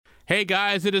Hey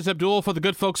guys, it is Abdul for the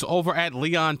good folks over at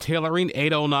Leon Tailoring,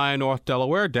 809 North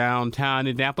Delaware, downtown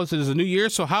Indianapolis. It is a new year,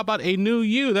 so how about a new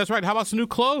you? That's right, how about some new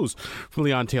clothes from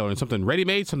Leon Tailoring? Something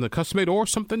ready-made, something custom-made, or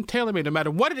something tailor-made. No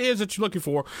matter what it is that you're looking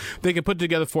for, they can put it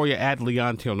together for you at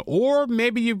Leon Tailoring. Or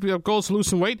maybe you've got goals to lose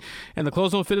some weight and the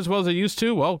clothes don't fit as well as they used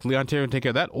to. Well, Leon Tailoring can take care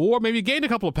of that. Or maybe you gained a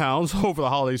couple of pounds over the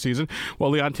holiday season. Well,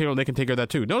 Leon Tailoring, they can take care of that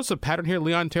too. Notice the pattern here,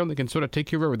 Leon Tailoring, they can sort of take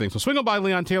care of everything. So swing on by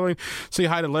Leon Tailoring, say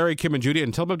hi to Larry, Kim, and Judy,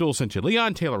 and tell them Abdul sent you.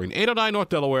 Leon Tailoring, 809 North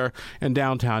Delaware and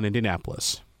downtown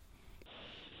Indianapolis.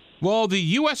 Well, the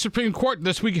U.S. Supreme Court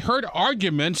this week heard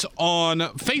arguments on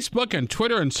Facebook and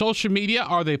Twitter and social media.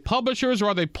 Are they publishers or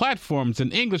are they platforms?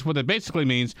 In English, what that basically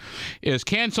means is,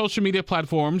 can social media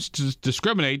platforms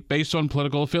discriminate based on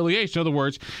political affiliation? In other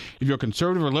words, if you're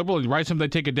conservative or liberal and you write something, they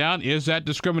take it down. Is that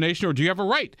discrimination, or do you have a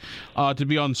right to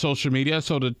be on social media?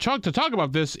 So to talk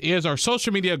about this is our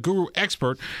social media guru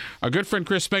expert, our good friend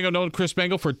Chris Spangle, known Chris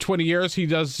Spangle for 20 years. He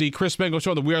does the Chris Spangle Show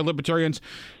on the We Are Libertarians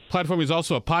platform. He's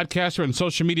also a podcaster and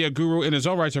social media guru in his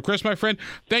own right. So, Chris, my friend,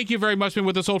 thank you very much for being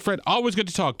with us, old friend. Always good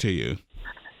to talk to you.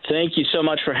 Thank you so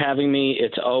much for having me.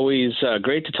 It's always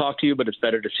great to talk to you, but it's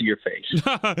better to see your face.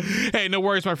 Hey, no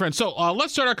worries, my friend. So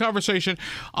let's start our conversation.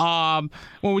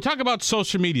 When we talk about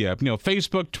social media,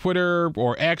 Facebook, Twitter,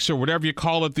 or X, or whatever you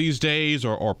call it these days,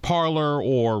 or Parler,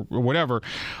 or whatever,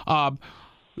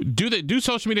 do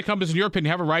social media companies, in your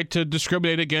opinion, have a right to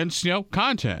discriminate against,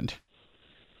 content?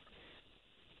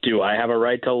 Do I have a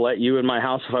right to let you in my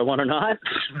house if I want or not?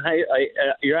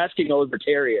 You're asking a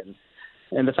libertarian,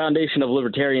 and the foundation of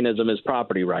libertarianism is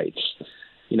property rights.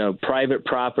 Private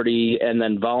property and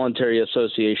then voluntary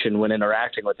association when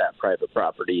interacting with that private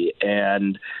property.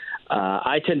 And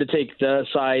I tend to take the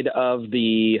side of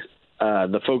the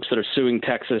folks that are suing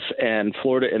Texas and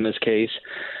Florida in this case,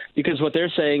 because what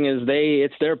they're saying is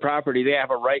it's their property. They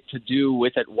have a right to do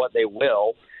with it what they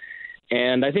will.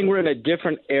 And I think we're in a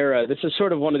different era. This is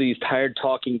sort of one of these tired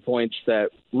talking points that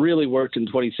really worked in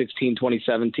 2016,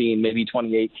 2017, maybe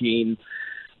 2018.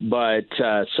 But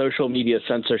social media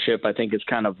censorship, I think, has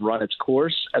kind of run its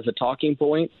course as a talking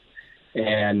point.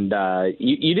 And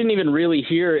you didn't even really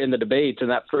hear in the debates, in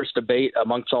that first debate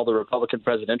amongst all the Republican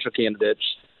presidential candidates,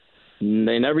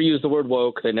 they never used the word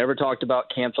woke. They never talked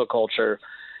about cancel culture.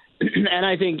 And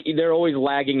I think they're always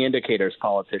lagging indicators,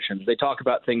 politicians. They talk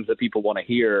about things that people want to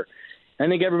hear. I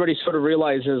think everybody sort of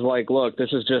realizes, look,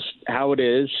 this is just how it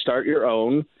is. Start your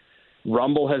own.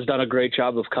 Rumble has done a great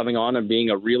job of coming on and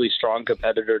being a really strong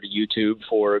competitor to YouTube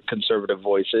for conservative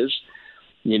voices.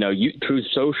 Truth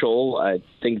Social, I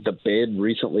think the bid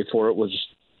recently for it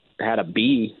had a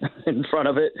B in front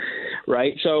of it,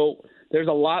 right? So there's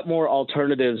a lot more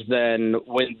alternatives than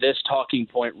when this talking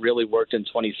point really worked in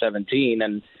 2017.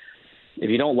 And if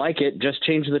you don't like it, just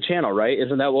change the channel, right?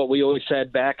 Isn't that what we always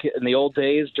said back in the old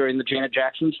days during the Janet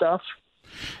Jackson stuff?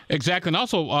 Exactly. And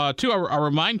also, too, I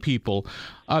remind people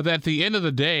that at the end of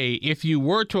the day, if you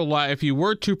were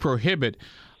to prohibit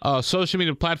social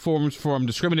media platforms from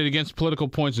discriminating against political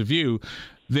points of view,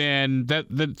 then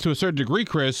that to a certain degree,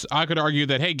 Chris, I could argue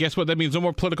that, hey, guess what? That means no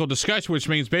more political discussion, which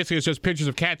means basically it's just pictures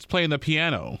of cats playing the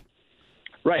piano.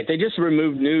 Right. They just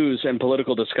removed news and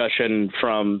political discussion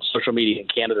from social media in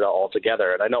Canada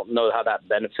altogether, and I don't know how that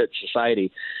benefits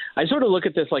society. I sort of look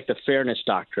at this like the fairness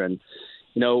doctrine.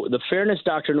 The fairness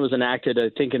doctrine was enacted,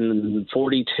 I think, in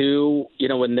 1942,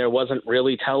 when there wasn't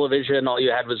really television. All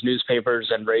you had was newspapers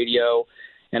and radio,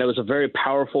 and it was a very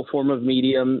powerful form of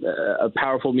medium, a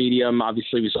powerful medium.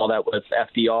 Obviously, we saw that with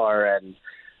FDR, and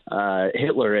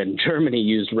Hitler in Germany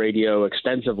used radio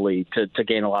extensively to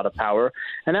gain a lot of power.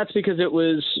 And that's because it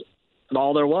was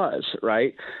all there was,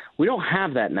 right? We don't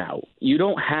have that now. You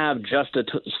don't have just a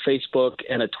Facebook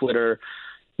and a Twitter.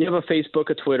 You have a Facebook,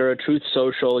 a Twitter, a Truth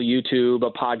Social, YouTube,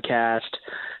 a podcast,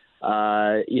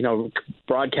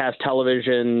 broadcast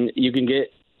television. You can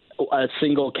get a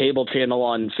single cable channel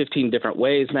on 15 different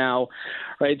ways now,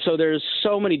 right? So there's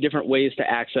so many different ways to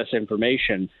access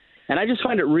information. And I just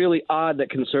find it really odd that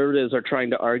conservatives are trying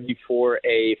to argue for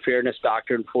a fairness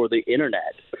doctrine for the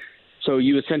internet. So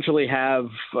you essentially have,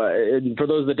 and for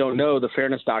those that don't know, the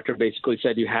fairness doctrine basically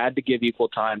said you had to give equal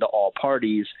time to all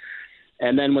parties.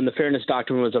 And then when the fairness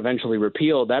doctrine was eventually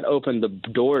repealed, that opened the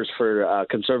doors for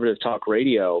conservative talk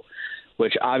radio,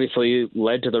 which obviously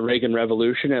led to the Reagan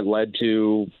Revolution. It led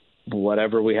to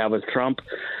whatever we have with Trump.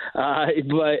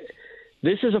 But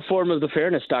this is a form of the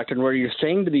fairness doctrine where you're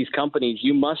saying to these companies,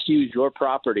 you must use your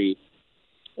property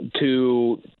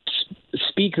to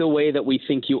speak the way that we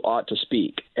think you ought to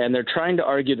speak. And they're trying to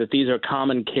argue that these are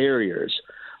common carriers,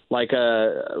 like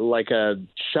a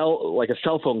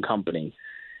cell phone company.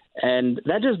 And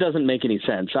that just doesn't make any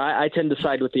sense. I tend to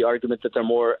side with the argument that they're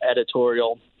more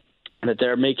editorial, that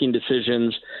they're making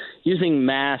decisions using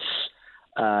mass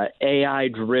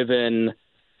AI-driven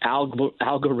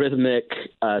algorithmic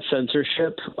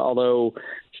censorship, although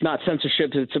it's not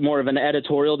censorship, it's more of an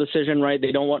editorial decision, right?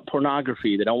 They don't want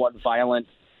pornography. They don't want violent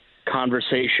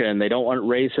conversation. They don't want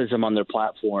racism on their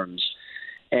platforms.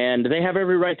 And they have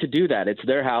every right to do that. It's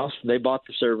their house. They bought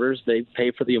the servers. They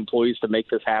pay for the employees to make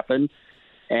this happen.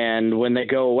 And when they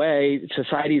go away,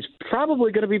 society's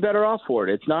probably going to be better off for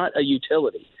it. It's not a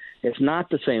utility. It's not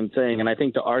the same thing. And I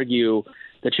think to argue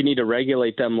that you need to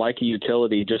regulate them like a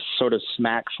utility just sort of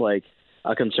smacks like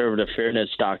a conservative fairness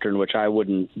doctrine, which I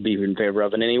wouldn't be in favor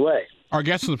of in any way. Our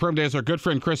guest on the program today is our good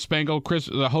friend Chris Spangle. Chris,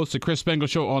 the host of Chris Spangle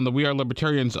Show on the We Are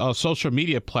Libertarians social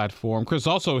media platform. Chris,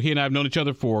 also, he and I have known each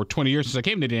other for 20 years since I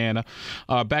came to Indiana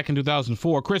back in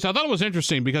 2004. Chris, I thought it was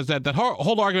interesting because that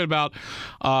whole argument about,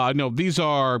 these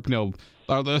are,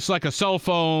 it's like a cell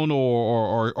phone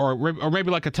or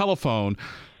maybe like a telephone.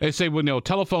 They say,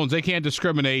 telephones, they can't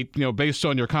discriminate, based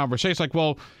on your conversation. It's like,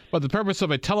 well, but the purpose of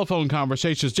a telephone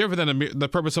conversation is different than the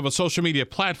purpose of a social media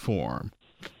platform.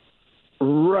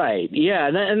 Right.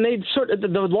 Yeah. And they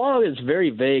the law is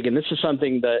very vague. And this is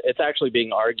something that it's actually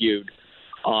being argued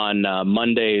on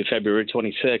Monday, February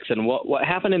 26th. And what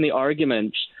happened in the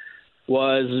arguments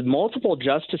was multiple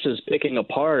justices picking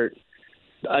apart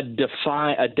a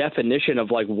definition of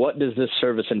like, what does this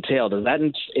service entail? Does that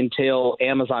entail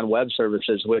Amazon Web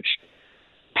Services, which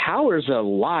powers a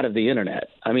lot of the internet?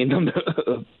 I mean,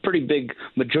 a pretty big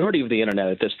majority of the internet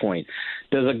at this point.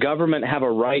 Does a government have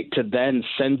a right to then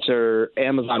censor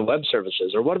Amazon Web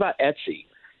Services? Or what about Etsy?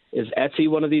 Is Etsy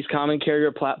one of these common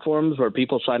carrier platforms where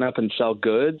people sign up and sell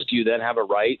goods? Do you then have a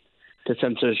right to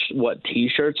censor what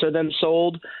T-shirts are then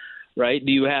sold? Right?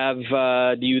 Do you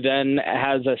then,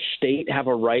 as a state, have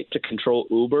a right to control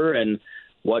Uber and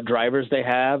what drivers they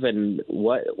have and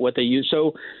what they use?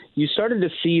 So you started to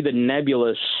see the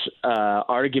nebulous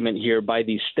argument here by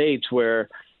these states where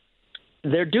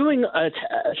they're doing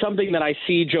something that I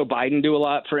see Joe Biden do a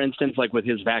lot, for instance, like with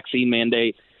his vaccine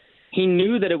mandate. He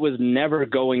knew that it was never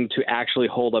going to actually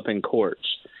hold up in courts,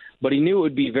 but he knew it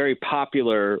would be very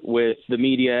popular with the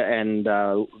media and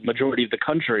majority of the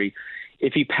country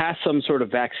if he passed some sort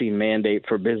of vaccine mandate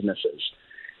for businesses.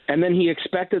 And then he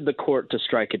expected the court to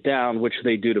strike it down, which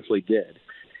they dutifully did.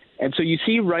 And so you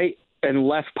see right and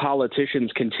left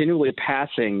politicians continually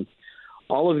passing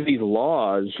all of these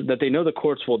laws that they know the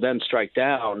courts will then strike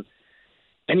down.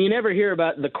 And you never hear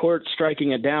about the court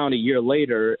striking it down a year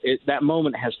later. That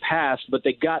moment has passed, but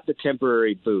they got the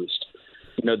temporary boost.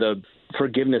 The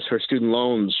forgiveness for student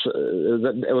loans,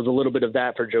 it was a little bit of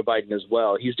that for Joe Biden as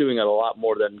well. He's doing it a lot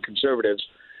more than conservatives.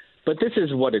 But this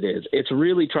is what it is. It's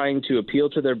really trying to appeal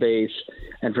to their base,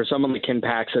 and for someone like Ken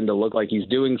Paxton to look like he's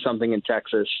doing something in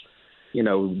Texas.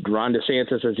 Ron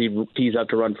DeSantis, as he tees up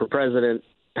to run for president,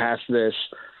 passed this.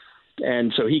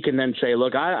 And so he can then say,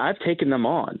 look, I've taken them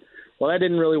on. Well, that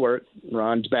didn't really work.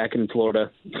 Ron's back in Florida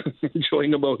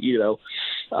enjoying a mojito.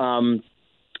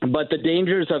 But the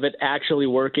dangers of it actually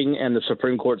working and the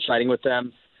Supreme Court siding with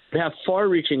them have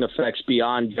far-reaching effects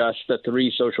beyond just the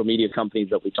three social media companies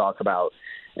that we talk about.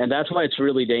 And that's why it's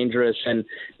really dangerous. And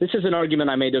this is an argument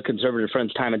I made to conservative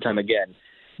friends time and time again.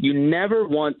 You never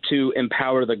want to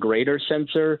empower the greater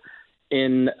censor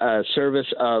in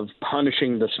service of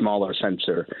punishing the smaller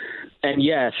censor. And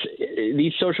yes,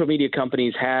 these social media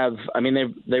companies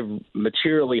they've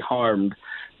materially harmed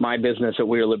my business at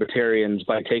We Are Libertarians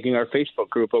by taking our Facebook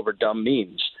group over dumb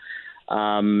memes.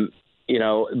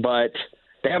 But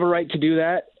they have a right to do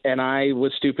that, and I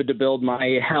was stupid to build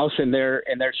my house in their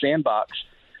sandbox.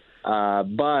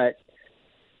 But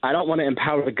I don't want to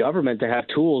empower the government to have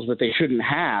tools that they shouldn't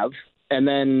have, and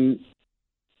then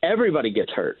everybody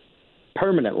gets hurt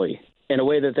permanently in a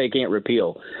way that they can't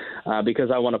repeal because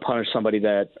I want to punish somebody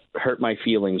that hurt my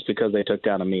feelings because they took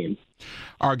down a meme.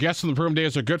 Our guest on the program today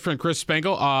is our good friend Chris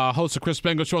Spangle, host of Chris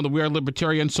Spangle Show on the We Are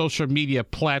Libertarian social media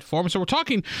platform. So we're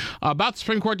talking about the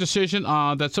Supreme Court decision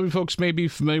that some folks may be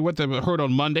familiar with, that we heard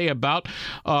on Monday about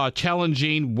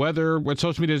challenging whether when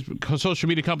social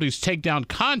media companies take down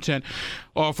content,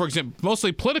 or for example,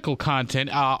 mostly political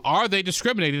content, are they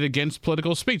discriminated against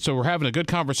political speech? So we're having a good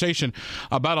conversation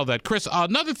about all that. Chris,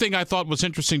 another thing I thought was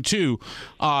interesting too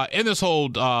in this whole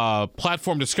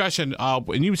platform discussion,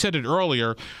 and you said it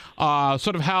earlier,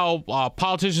 sort of how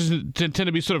politicians tend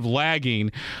to be sort of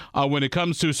lagging when it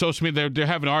comes to social media. They're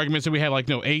having arguments that we had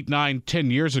 8, 9,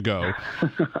 10 years ago.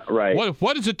 Right.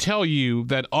 What does it tell you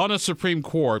that on a Supreme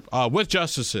Court with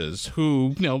justices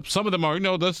who, some of them are,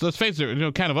 let's face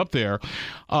it, kind of up there,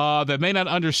 that may not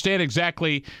understand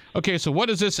exactly, okay, so what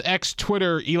is this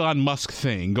ex-Twitter Elon Musk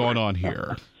thing going on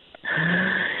here?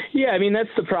 Yeah, I mean, that's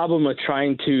the problem with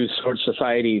trying to sort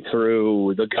society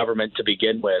through the government to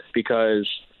begin with, because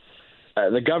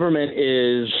the government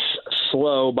is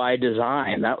slow by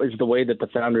design. That was the way that the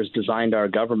founders designed our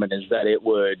government, is that it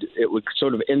would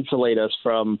sort of insulate us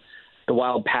from the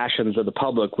wild passions of the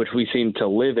public, which we seem to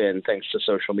live in thanks to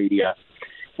social media.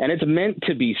 And it's meant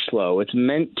to be slow. It's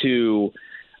meant to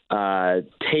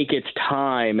take its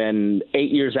time. And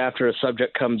 8 years after a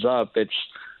subject comes up, it's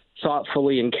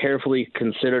thoughtfully and carefully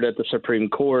considered at the Supreme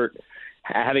Court,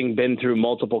 having been through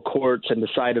multiple courts and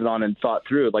decided on and thought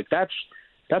through.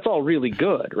 That's all really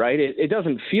good, right? It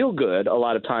doesn't feel good a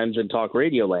lot of times in talk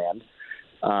radio land,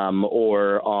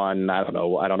 or on, I don't know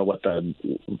what the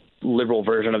liberal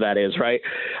version of that is, right?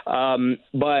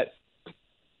 But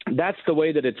that's the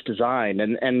way that it's designed.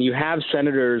 And you have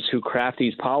senators who craft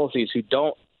these policies who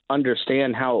don't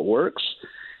understand how it works.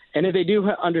 And if they do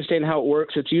understand how it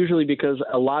works, it's usually because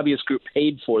a lobbyist group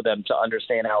paid for them to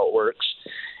understand how it works.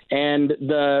 And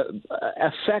the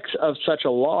effects of such a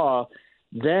law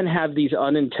then have these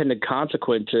unintended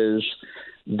consequences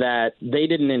that they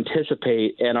didn't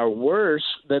anticipate and are worse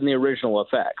than the original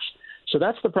effects. So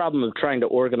that's the problem of trying to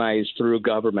organize through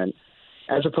government,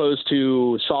 as opposed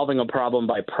to solving a problem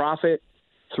by profit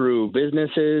through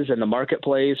businesses and the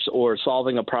marketplace, or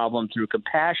solving a problem through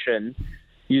compassion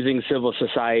using civil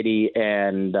society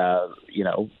and,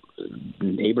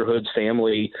 neighborhoods,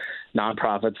 family,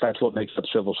 nonprofits. That's what makes up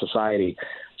civil society.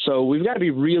 So we've got to be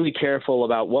really careful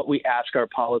about what we ask our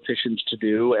politicians to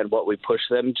do and what we push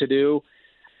them to do.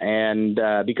 And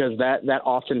because that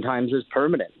oftentimes is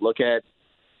permanent. Look at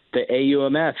the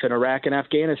AUMF in Iraq and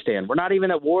Afghanistan. We're not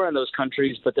even at war in those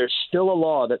countries, but there's still a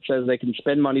law that says they can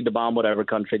spend money to bomb whatever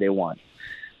country they want.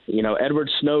 Edward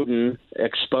Snowden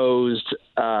exposed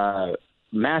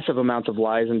massive amounts of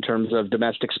lies in terms of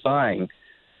domestic spying.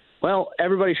 Well,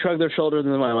 everybody shrugged their shoulders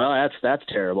and went, well, that's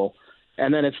terrible.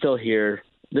 And then it's still here.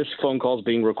 This phone call is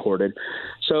being recorded.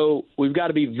 So we've got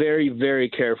to be very, very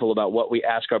careful about what we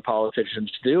ask our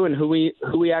politicians to do and who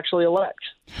we actually elect.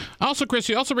 Also, Chris,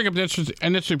 you also bring up an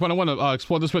interesting point. I want to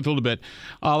explore this with a little bit.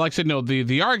 Like I said,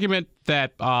 the argument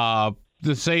that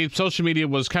to say social media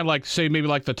was kind of like, say, maybe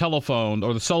like the telephone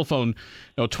or the cell phone,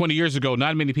 20 years ago.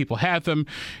 Not many people had them.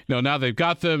 Now they've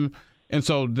got them, and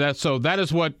so that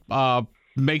is what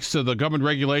makes the government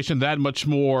regulation that much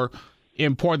more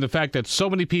important. The fact that so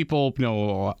many people,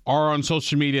 are on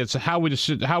social media. It's how we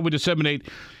disseminate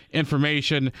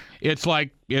information. It's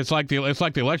like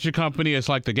the electric company. It's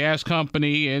like the gas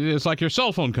company, and it's like your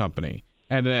cell phone company.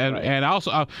 And right. and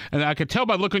also, and I could tell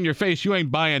by the look on your face, you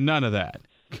ain't buying none of that.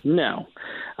 No.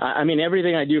 I mean,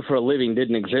 everything I do for a living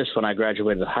didn't exist when I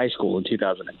graduated high school in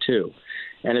 2002.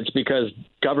 And it's because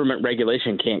government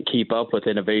regulation can't keep up with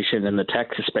innovation in the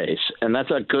tech space. And that's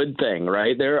a good thing,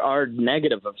 right? There are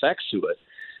negative effects to it.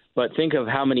 But think of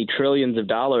how many trillions of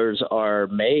dollars are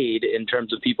made in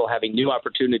terms of people having new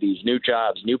opportunities, new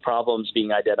jobs, new problems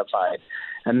being identified,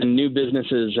 and then new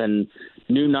businesses and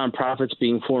new nonprofits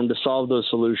being formed to solve those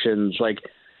solutions.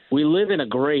 We live in a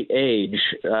great age.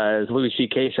 As Louis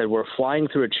C.K. said, we're flying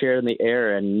through a chair in the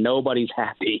air and nobody's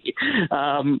happy.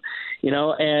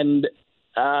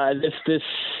 This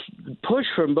push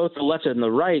from both the left and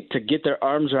the right to get their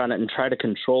arms around it and try to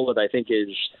control it, I think, is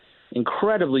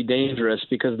incredibly dangerous,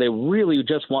 because they really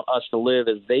just want us to live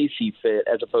as they see fit,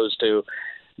 as opposed to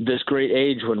this great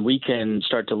age when we can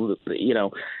start to,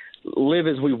 live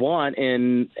as we want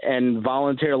and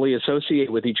voluntarily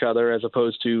associate with each other, as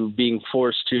opposed to being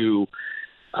forced to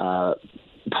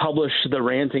publish the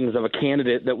rantings of a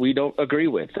candidate that we don't agree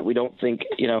with, that we don't think,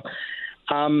 I'd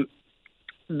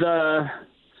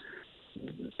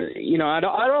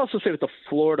also say with the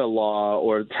Florida law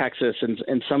or Texas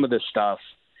and some of this stuff,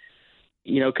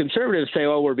 conservatives say,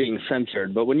 oh, we're being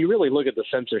censored. But when you really look at the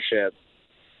censorship,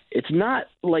 it's not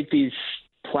like these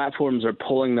platforms are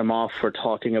pulling them off for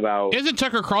talking about. Isn't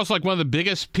Tucker Carlson one of the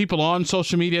biggest people on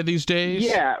social media these days?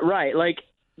 Yeah, right.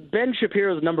 Ben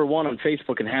Shapiro's number one on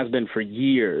Facebook and has been for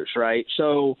years, right?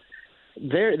 So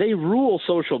they rule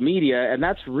social media, and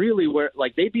that's really where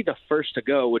they'd be the first to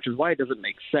go, which is why it doesn't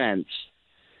make sense.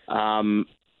 And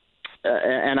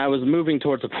I was moving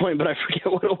towards a point, but I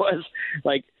forget what it was.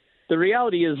 the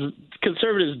reality is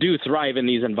conservatives do thrive in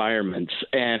these environments,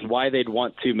 and why they'd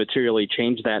want to materially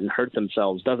change that and hurt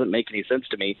themselves doesn't make any sense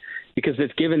to me, because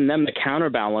it's given them the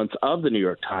counterbalance of the New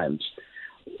York Times.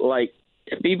 Like,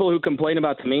 people who complain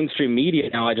about the mainstream media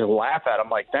now, I just laugh at them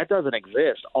like, that doesn't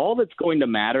exist. All that's going to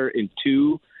matter in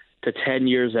 2 to 10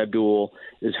 years, Abdul,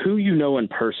 is who you know in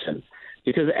person,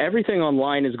 because everything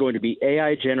online is going to be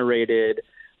AI generated,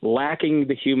 lacking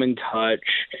the human touch.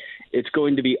 It's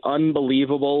going to be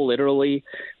unbelievable, literally.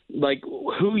 Like,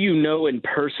 who you know in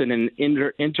person and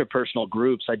interpersonal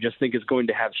groups, I just think is going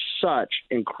to have such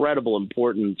incredible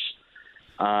importance.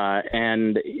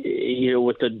 And, you know,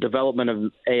 with the development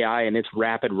of AI and its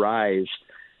rapid rise,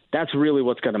 that's really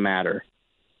what's going to matter.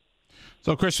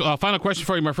 So, Chris, final question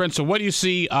for you, my friend. So what do you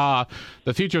see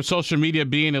the future of social media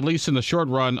being, at least in the short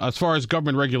run, as far as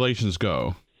government regulations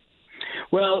go?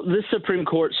 Well, this Supreme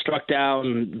Court struck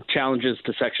down challenges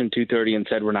to Section 230 and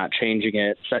said we're not changing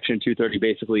it. Section 230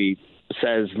 basically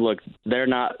says, look, they're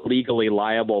not legally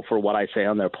liable for what I say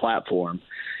on their platform.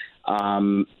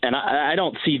 And I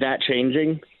don't see that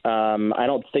changing. I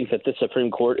don't think that the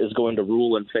Supreme Court is going to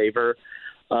rule in favor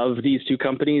of these two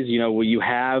companies. You know, you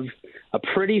have a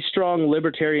pretty strong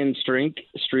libertarian streak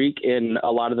in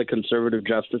a lot of the conservative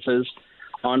justices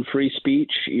on free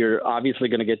speech. You're obviously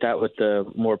going to get that with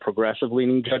the more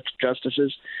progressive-leaning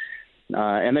justices.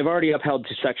 And they've already upheld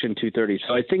to Section 230.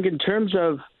 So I think in terms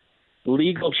of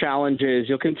legal challenges,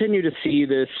 you'll continue to see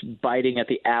this biting at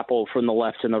the apple from the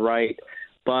left and the right.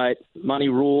 But money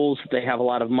rules. They have a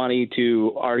lot of money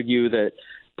to argue that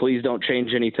please don't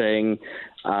change anything.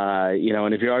 You know,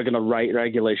 and if you are going to write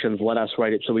regulations, let us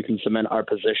write it so we can cement our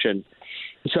position.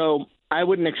 So I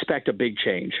wouldn't expect a big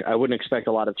change. I wouldn't expect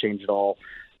a lot of change at all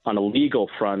on a legal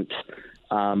front.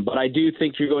 But I do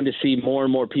think you're going to see more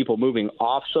and more people moving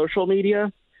off social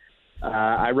media.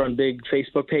 I run big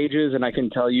Facebook pages, and I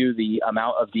can tell you the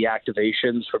amount of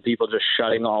deactivations for people just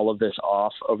shutting all of this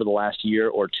off over the last year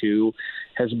or two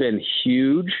has been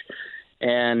huge.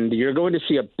 And you're going to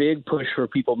see a big push for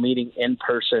people meeting in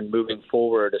person moving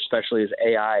forward, especially as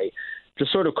AI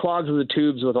just sort of clogs the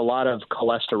tubes with a lot of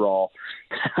cholesterol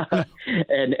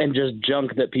and just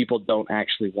junk that people don't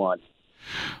actually want.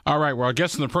 All right, well, our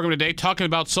guest in the program today talking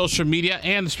about social media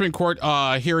and the Supreme Court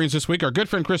hearings this week, our good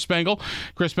friend Chris Spangle.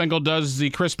 Chris Spangle does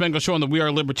the Chris Spangle Show on the We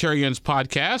Are Libertarians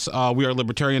podcast,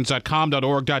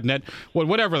 wearelibertarians.com.org.net,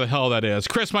 whatever the hell that is.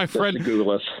 Chris, my friend. Just Google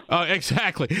us.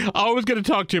 Exactly. Always going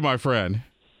to talk to you, my friend.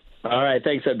 All right,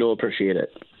 thanks, Abdul. Appreciate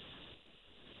it.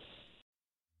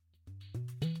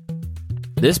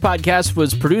 This podcast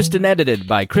was produced and edited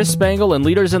by Chris Spangle and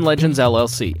Leaders and Legends,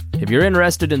 LLC. If you're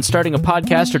interested in starting a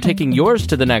podcast or taking yours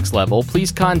to the next level,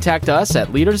 please contact us at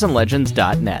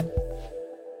leadersandlegends.net.